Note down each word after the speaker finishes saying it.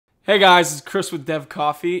Hey guys, it's Chris with Dev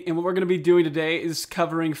Coffee, and what we're going to be doing today is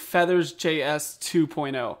covering FeathersJS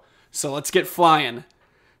 2.0. So let's get flying.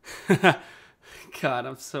 God,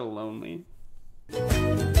 I'm so lonely.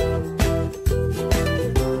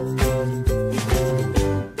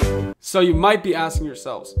 So you might be asking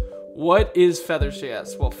yourselves, what is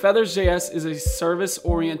FeathersJS? Well, FeathersJS is a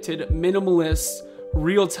service-oriented, minimalist,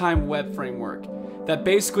 real-time web framework that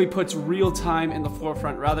basically puts real-time in the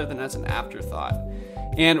forefront rather than as an afterthought.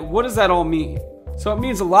 And what does that all mean? So it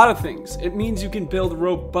means a lot of things. It means you can build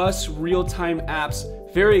robust real-time apps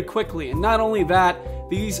very quickly. And not only that,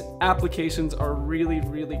 these applications are really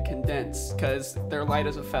condensed because they're light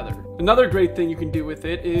as a feather. Another great thing you can do with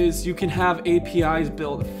it is you can have APIs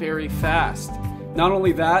built very fast. Not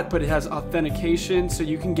only that, but it has authentication, so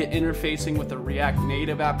you can get interfacing with a React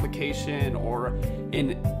Native application or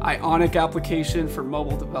an Ionic application for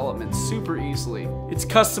mobile development super easily. It's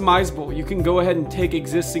customizable. You can go ahead and take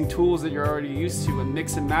existing tools that you're already used to and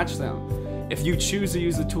mix and match them. If you choose to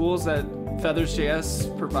use the tools that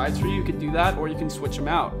FeathersJS provides for you, you can do that, or you can switch them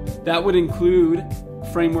out. That would include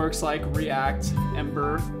frameworks like React,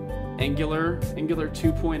 Ember, Angular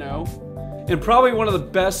 2.0. And probably one of the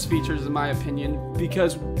best features in my opinion,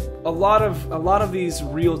 because a lot of these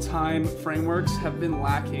real-time frameworks have been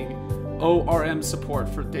lacking ORM support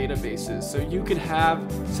for databases. So you could have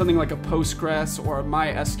something like a Postgres or a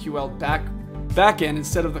MySQL backend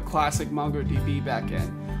instead of the classic MongoDB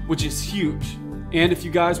backend, which is huge. And if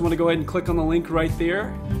you guys want to go ahead and click on the link right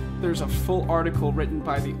there, there's a full article written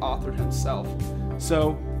by the author himself.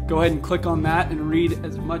 So go ahead and click on that and read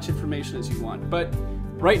as much information as you want. But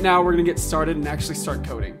right now, we're going to get started and actually start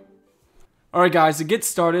coding. All right, guys, to get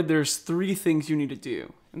started, there's 3 things you need to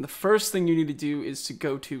do. And the first thing you need to do is to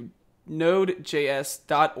go to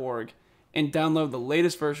nodejs.org and download the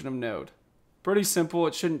latest version of Node. Pretty simple.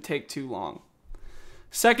 It shouldn't take too long.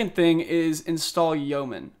 Second thing is install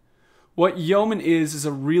Yeoman. What Yeoman is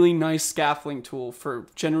a really nice scaffolding tool for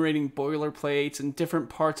generating boilerplates and different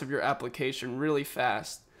parts of your application really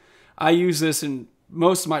fast. I use this in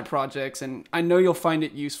most of my projects, and I know you'll find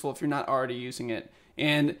it useful if you're not already using it.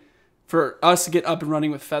 And for us to get up and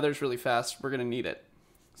running with Feathers really fast, we're going to need it.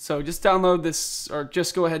 So just download this, or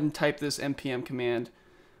just go ahead and type this npm command,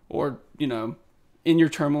 or in your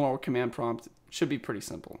terminal or command prompt. It should be pretty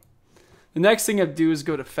simple. The next thing I have to do is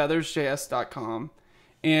go to feathersjs.com,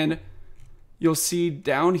 and you'll see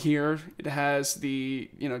down here it has the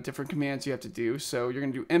different commands you have to do. So you're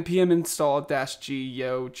going to do npm install -g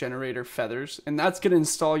yo generator feathers, and that's going to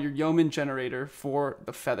install your Yeoman generator for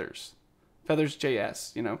the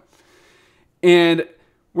FeathersJS, And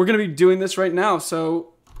we're going to be doing this right now.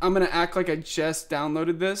 So I'm going to act like I just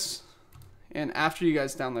downloaded this, and after you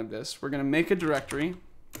guys download this, we're going to make a directory.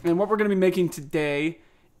 And what we're going to be making today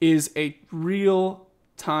is a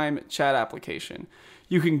real-time chat application.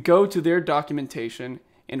 You can go to their documentation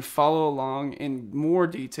and follow along in more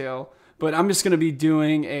detail, but I'm just going to be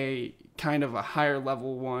doing a kind of a higher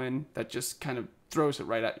level one that just kind of throws it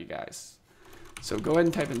right at you guys. So go ahead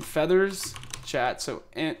and type in feathers chat. So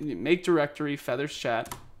make directory feathers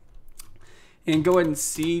chat, and go ahead and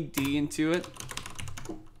cd into it.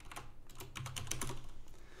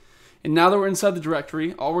 And now that we're inside the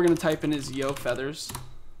directory, all we're going to type in is yo feathers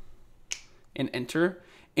and enter.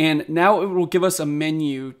 And now it will give us a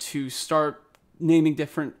menu to start naming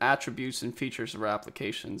different attributes and features of our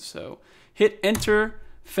application. So hit enter.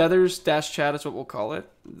 Feathers-chat is what we'll call it.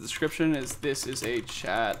 The description is this is a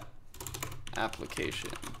chat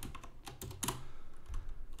application.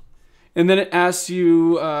 And then it asks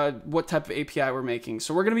you what type of API we're making.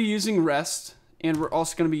 So we're going to be using REST, and we're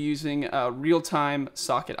also going to be using real-time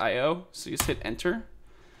socket IO. So you just hit enter.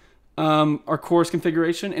 Our CORS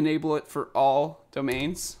configuration, enable it for all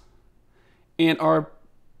domains. And our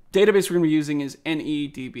database we're going to be using is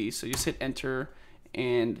NEDB. So you just hit enter,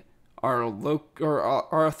 and our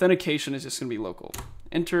authentication is just going to be local.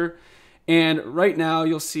 Enter. And right now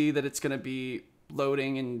you'll see that it's going to be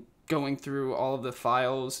loading and going through all of the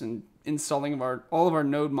files and installing all of our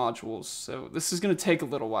Node modules. So this is going to take a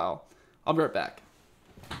little while. I'll be right back.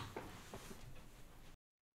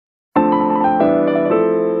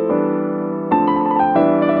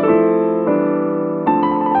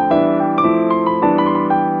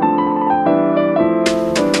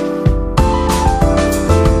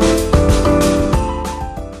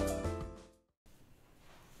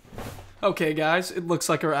 Okay guys, it looks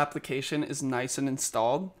like our application is nice and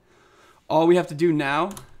installed. All we have to do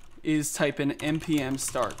now is type in npm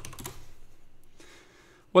start.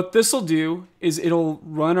 What this will do is it'll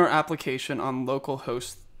run our application on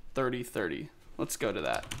localhost 3030. Let's go to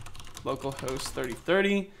that. Localhost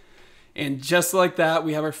 3030. And just like that,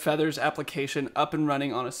 we have our Feathers application up and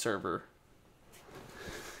running on a server.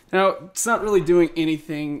 Now, it's not really doing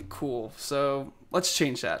anything cool, so let's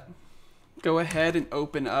change that. Go ahead and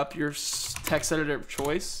open up your text editor of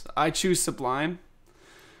choice. I choose Sublime.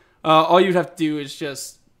 All you'd have to do is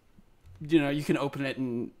just, you can open it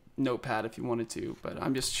in Notepad if you wanted to, but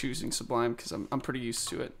I'm just choosing Sublime because I'm pretty used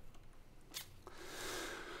to it.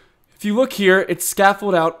 If you look here, it's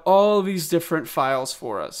scaffolded out all of these different files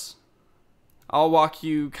for us. I'll walk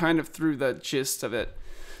you kind of through the gist of it.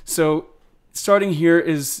 So starting here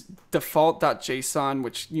is default.json,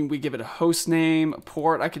 which we give it a host name, a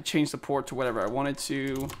port. I could change the port to whatever I wanted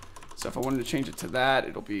to. So if I wanted to change it to that,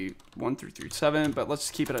 it'll be 1337, but let's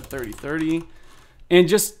keep it at 3030. And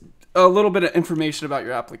just a little bit of information about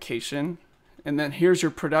your application. And then here's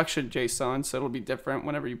your production JSON, so it'll be different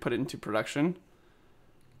whenever you put it into production.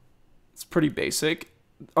 It's pretty basic.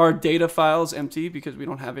 Our data file is empty because we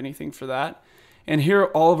don't have anything for that. And here are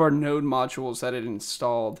all of our node modules that it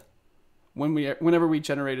installed whenever we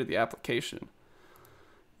generated the application.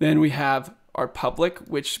 Then we have our public,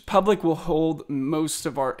 which public will hold most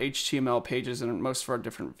of our HTML pages and most of our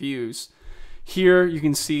different views. Here you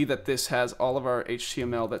can see that this has all of our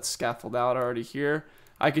HTML that's scaffolded out already here.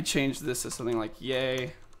 I could change this to something like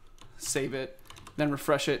yay, save it, then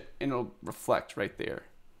refresh it, and it'll reflect right there.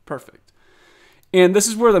 Perfect. And this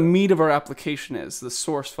is where the meat of our application is, the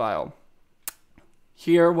source file.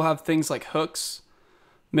 Here we'll have things like hooks,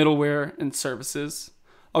 middleware, and services.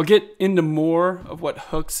 I'll get into more of what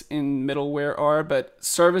hooks in middleware are, but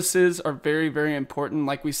services are very, very important.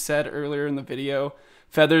 Like we said earlier in the video,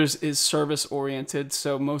 Feathers is service oriented,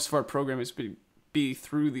 so most of our programming is be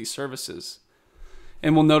through these services.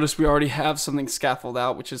 And we'll notice we already have something scaffolded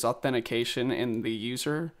out, which is authentication in the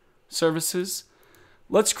user services.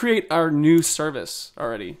 Let's create our new service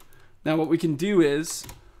already. Now what we can do is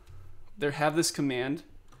have this command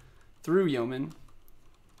through Yeoman.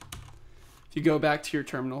 If you go back to your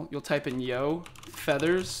terminal, you'll type in yo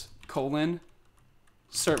feathers :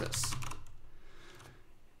 service.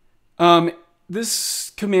 This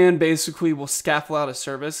command basically will scaffold out a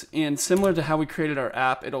service, and similar to how we created our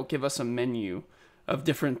app, it'll give us a menu of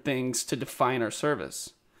different things to define our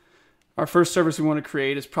service. Our first service we want to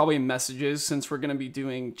create is probably messages, since we're going to be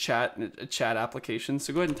doing a chat application.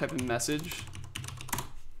 So go ahead and type in message.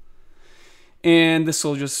 And this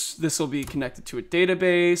will be connected to a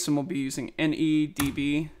database, and we'll be using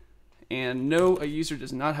NEDB. And no, a user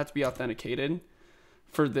does not have to be authenticated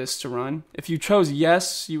for this to run. If you chose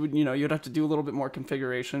yes, you'd have to do a little bit more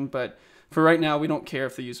configuration, but for right now, we don't care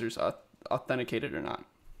if the user's authenticated or not.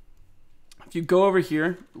 If you go over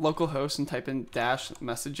here, localhost, and type in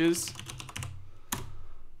 -messages,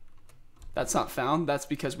 that's not found. That's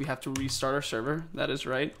because we have to restart our server. That is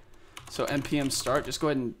right. So npm start, just go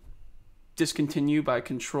ahead and discontinue by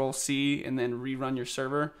Control-C and then rerun your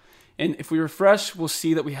server. And if we refresh, we'll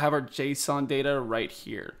see that we have our JSON data right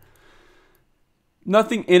here.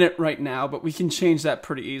 Nothing in it right now, but we can change that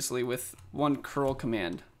pretty easily with one curl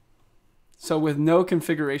command. So with no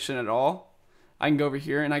configuration at all, I can go over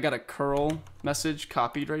here and I got a curl message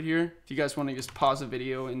copied right here. If you guys want to just pause the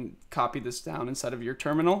video and copy this down inside of your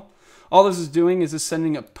terminal. All this is doing is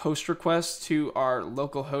sending a post request to our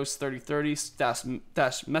localhost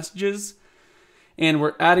 3030-messages. And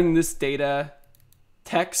we're adding this data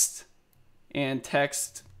text, and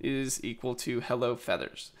text is equal to hello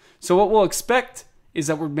feathers. So what we'll expect is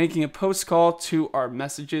that we're making a post call to our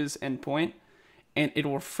messages endpoint, and it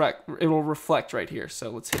will reflect right here. So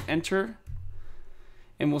let's hit enter,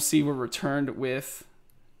 and we'll see we're returned with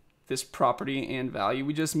this property and value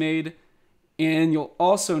we just made. And you'll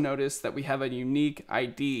also notice that we have a unique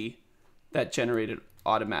ID that generated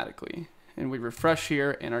automatically. And we refresh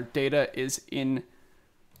here, and our data is in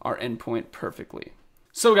our endpoint perfectly.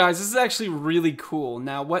 So guys, this is actually really cool.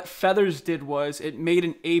 Now what Feathers did was it made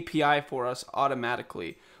an API for us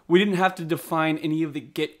automatically. We didn't have to define any of the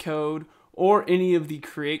get code or any of the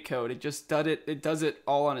create code. It just does it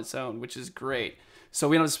all on its own, which is great. So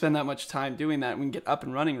we don't have to spend that much time doing that. We can get up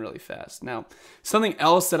and running really fast. Now, something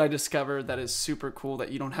else that I discovered that is super cool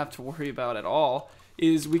that you don't have to worry about at all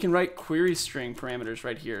is we can write query string parameters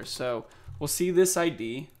right here. So we'll see this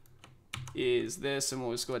ID is this, and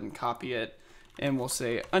we'll just go ahead and copy it. And we'll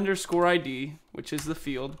say _ID, which is the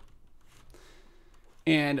field.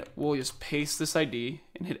 And we'll just paste this ID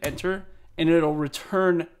and hit enter, and it'll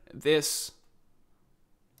return this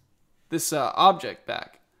object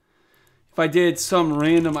back. If I did some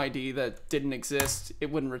random ID that didn't exist, it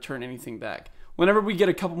wouldn't return anything back. Whenever we get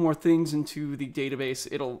a couple more things into the database,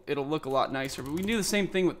 it'll look a lot nicer. But we can do the same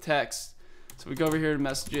thing with text. So we go over here to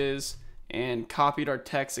messages, and copied our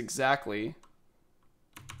text exactly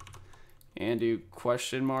and do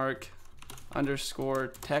question mark underscore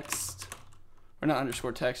text, or not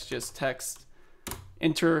underscore text, just text,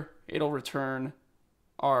 enter, it'll return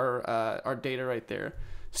our data right there.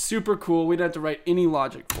 Super cool. We don't have to write any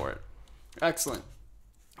logic for it. Excellent.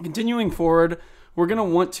 Continuing forward, we're going to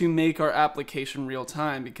want to make our application real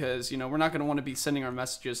time because, we're not going to want to be sending our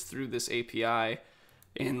messages through this API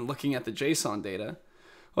and looking at the JSON data.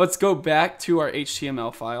 Let's go back to our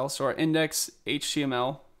HTML file. So our index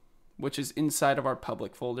HTML, which is inside of our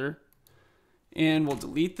public folder, and we'll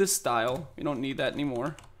delete this style. We don't need that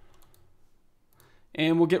anymore.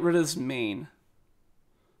 And we'll get rid of this main.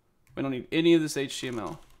 We don't need any of this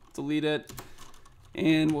HTML. Delete it,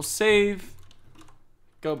 and we'll save.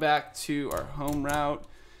 Go back to our home route,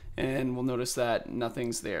 and we'll notice that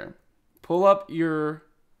nothing's there. Pull up your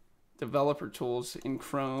developer tools in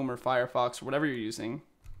Chrome or Firefox or whatever you're using,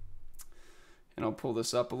 and I'll pull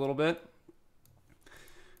this up a little bit.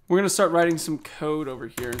 We're going to start writing some code over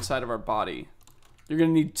here inside of our body. You're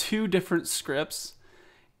going to need 2 different scripts,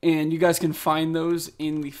 and you guys can find those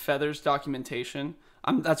in the Feathers documentation.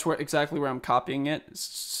 That's exactly where I'm copying it.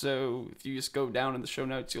 So if you just go down in the show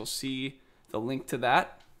notes, you'll see the link to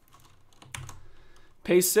that.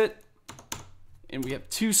 Paste it, and we have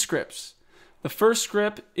 2 scripts. The first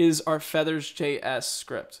script is our FeathersJS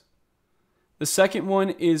script. The second one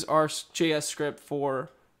is our JS script for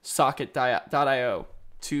socket.io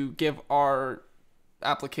to give our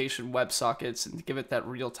application WebSockets and to give it that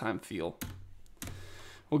real-time feel.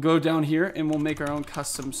 We'll go down here and we'll make our own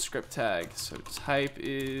custom script tag. So type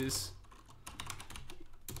is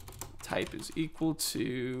equal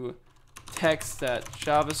to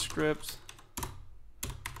text.javascript.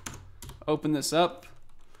 Open this up.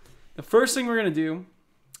 The first thing we're going to do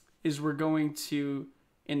is we're going to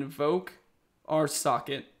invoke our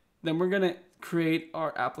socket. Then we're going to create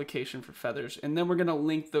our application for Feathers. And then we're going to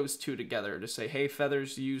link those 2 together to say, hey,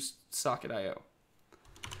 Feathers, use socket.io.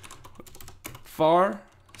 var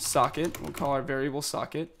socket, we'll call our variable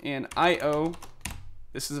socket, and io,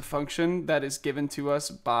 this is a function that is given to us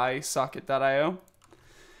by socket.io.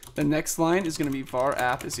 The next line is going to be var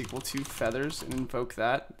app is equal to Feathers, and invoke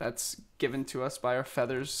that. That's given to us by our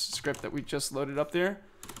Feathers script that we just loaded up there.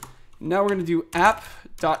 Now we're going to do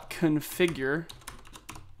app.configure,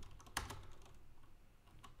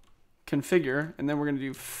 and then we're going to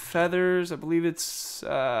do Feathers, I believe it's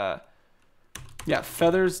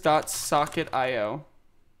feathers.socket.io.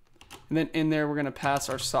 And then in there, we're going to pass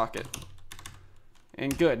our socket.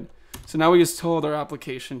 And good. So now we just told our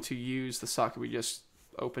application to use the socket we just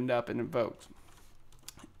opened up and invoked.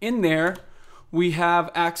 In there, we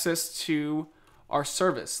have access to our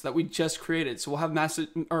service that we just created. So we'll have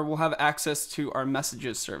access to our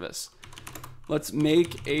messages service. Let's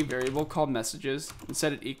make a variable called messages and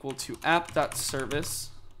set it equal to app.service.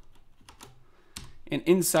 And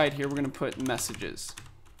inside here, we're going to put messages.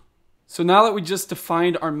 So now that we just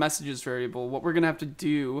defined our messages variable, what we're going to have to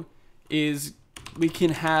do is we can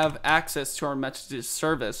have access to our messages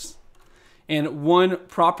service. And one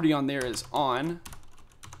property on there is on.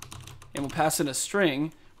 And we'll pass in a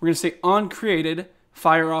string. We're going to say on created,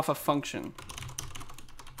 fire off a function.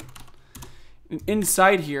 And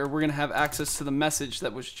inside here, we're going to have access to the message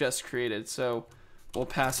that was just created. So we'll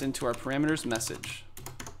pass into our parameters message.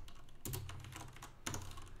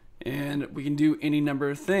 And we can do any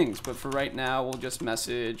number of things, but for right now, we'll just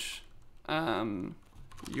message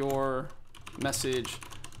your message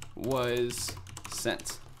was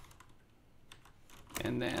sent.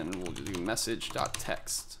 And then we'll do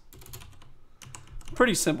message.text.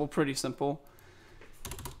 Pretty simple, pretty simple.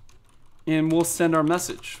 And we'll send our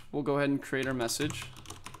message. We'll go ahead and create our message.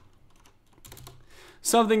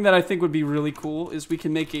 Something that I think would be really cool is we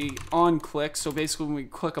can make a on click. So basically when we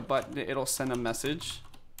click a button, it'll send a message.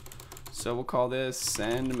 So we'll call this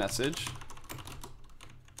send message.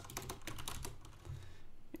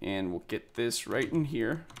 And we'll get this right in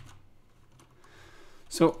here.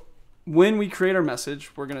 So when we create our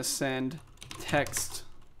message, we're going to send text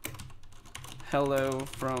hello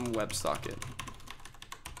from WebSocket.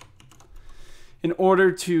 In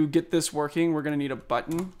order to get this working, we're going to need a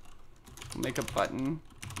button. We'll make a button,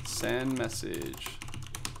 send message.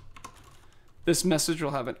 This message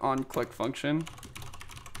will have an on-click function,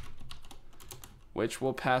 which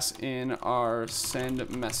will pass in our send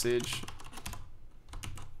message.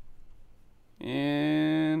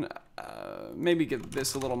 And maybe give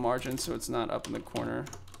this a little margin so it's not up in the corner.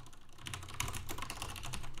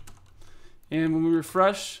 And when we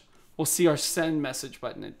refresh, we'll see our send message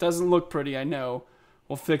button. It doesn't look pretty, I know.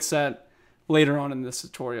 We'll fix that later on in this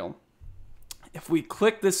tutorial. If we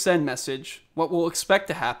click this send message, what we'll expect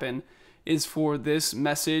to happen is for this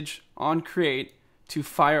message on create to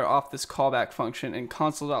fire off this callback function and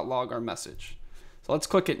console.log our message. So let's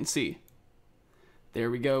click it and see. There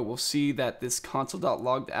we go. We'll see that this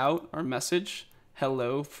console.logged out our message,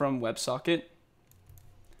 hello from WebSocket.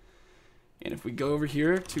 And if we go over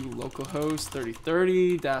here to localhost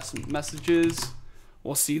 3030-messages,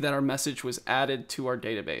 we'll see that our message was added to our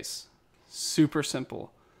database. Super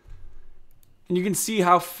simple. And you can see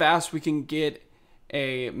how fast we can get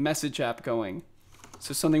a message app going.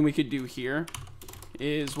 So something we could do here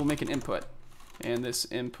is we'll make an input. And this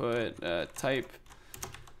input type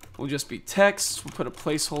will just be text. We'll put a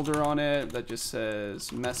placeholder on it that just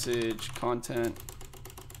says message content.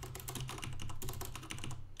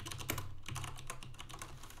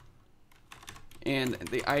 And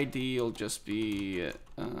the ID will just be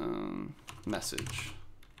message.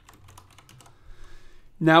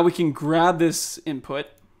 Now we can grab this input,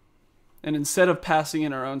 and instead of passing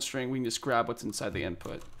in our own string, we can just grab what's inside the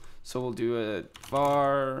input. So we'll do a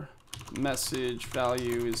var message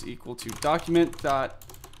value is equal to document dot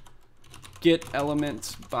get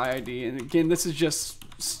element by ID. And again, this is just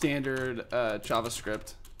standard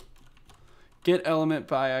JavaScript. Get element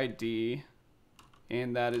by ID,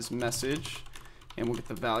 and that is message. And we'll get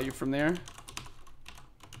the value from there.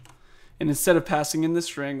 And instead of passing in the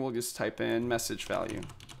string, we'll just type in message value.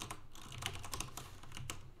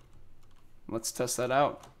 Let's test that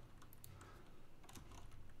out.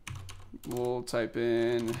 We'll type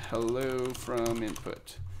in hello from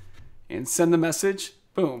input and send the message.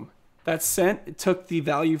 Boom. That's sent. It took the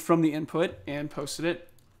value from the input and posted it.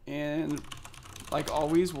 And like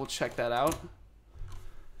always, we'll check that out.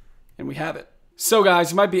 And we have it. So guys,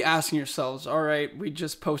 you might be asking yourselves, all right, we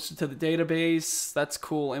just posted to the database, that's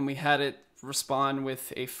cool, and we had it respond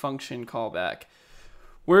with a function callback.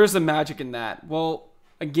 Where's the magic in that? Well,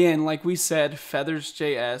 again, like we said,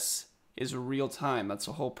 FeathersJS is real time. That's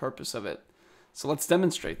the whole purpose of it. So let's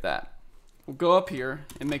demonstrate that. We'll go up here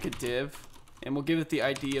and make a div, and we'll give it the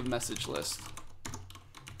ID of message list.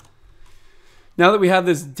 Now that we have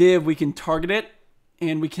this div, we can target it,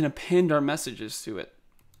 and we can append our messages to it.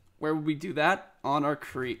 Where would we do that? On our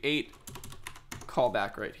create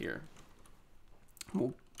callback right here.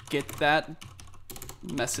 We'll get that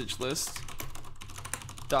message list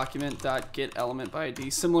document.get element by ID,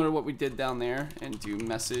 similar to what we did down there, and do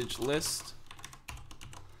message list.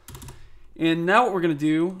 And now what we're going to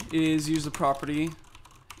do is use the property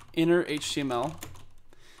inner HTML.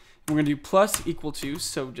 We're going to do plus equal to,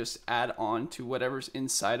 so just add on to whatever's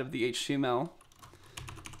inside of the HTML,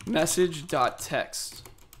 message.text.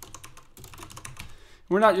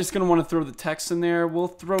 We're not just going to want to throw the text in there. We'll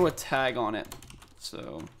throw a tag on it.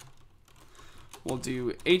 So we'll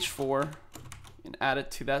do h4 and add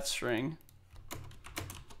it to that string.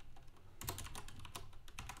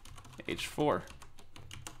 h4.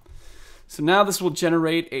 So now this will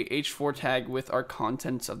generate a h4 tag with our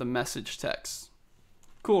contents of the message text.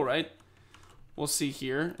 Cool, right? We'll see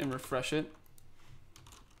here and refresh it.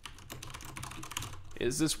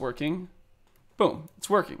 Is this working? Boom, it's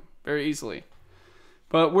working very easily.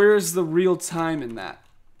 But where's the real time in that?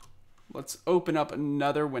 Let's open up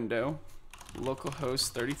another window,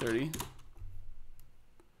 localhost 3030.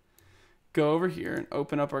 Go over here and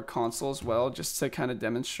open up our console as well, just to kind of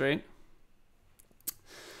demonstrate.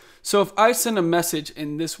 So if I send a message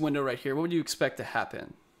in this window right here, what would you expect to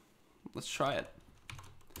happen? Let's try it.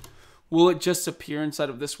 Will it just appear inside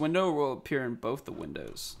of this window, or will it appear in both the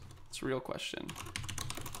windows? It's a real question.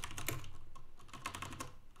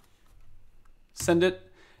 Send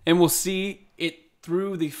it, and we'll see it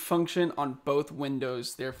through the function on both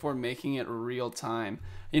windows, therefore making it real time.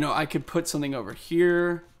 You know, I could put something over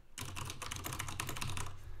here,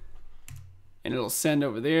 and it'll send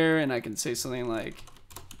over there, and I can say something like,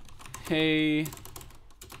 hey,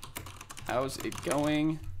 how's it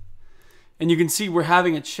going? And you can see we're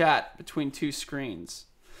having a chat between two screens.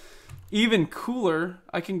 Even cooler,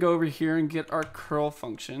 I can go over here and get our curl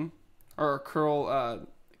function, or our curl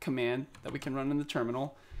command that we can run in the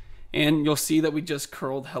terminal, and you'll see that we just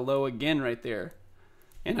curled hello again right there.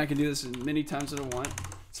 And I can do this as many times as I want.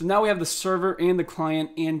 So now we have the server and the client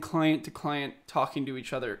and client to client talking to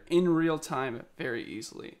each other in real time very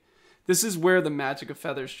easily. This is where the magic of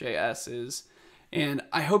FeathersJS is, and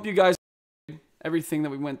I hope you guys everything that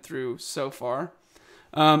we went through so far.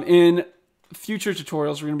 In future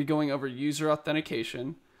tutorials, we're going to be going over user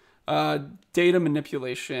authentication, data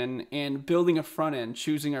manipulation, and building a front end,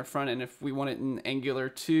 choosing our front end if we want it in Angular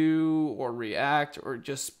 2 or React or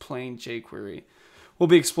just plain jQuery. We'll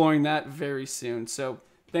be exploring that very soon. So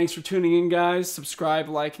Thanks for tuning in, guys. Subscribe,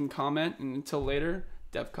 like, and comment. And until later,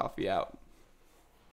 Dev Coffee out.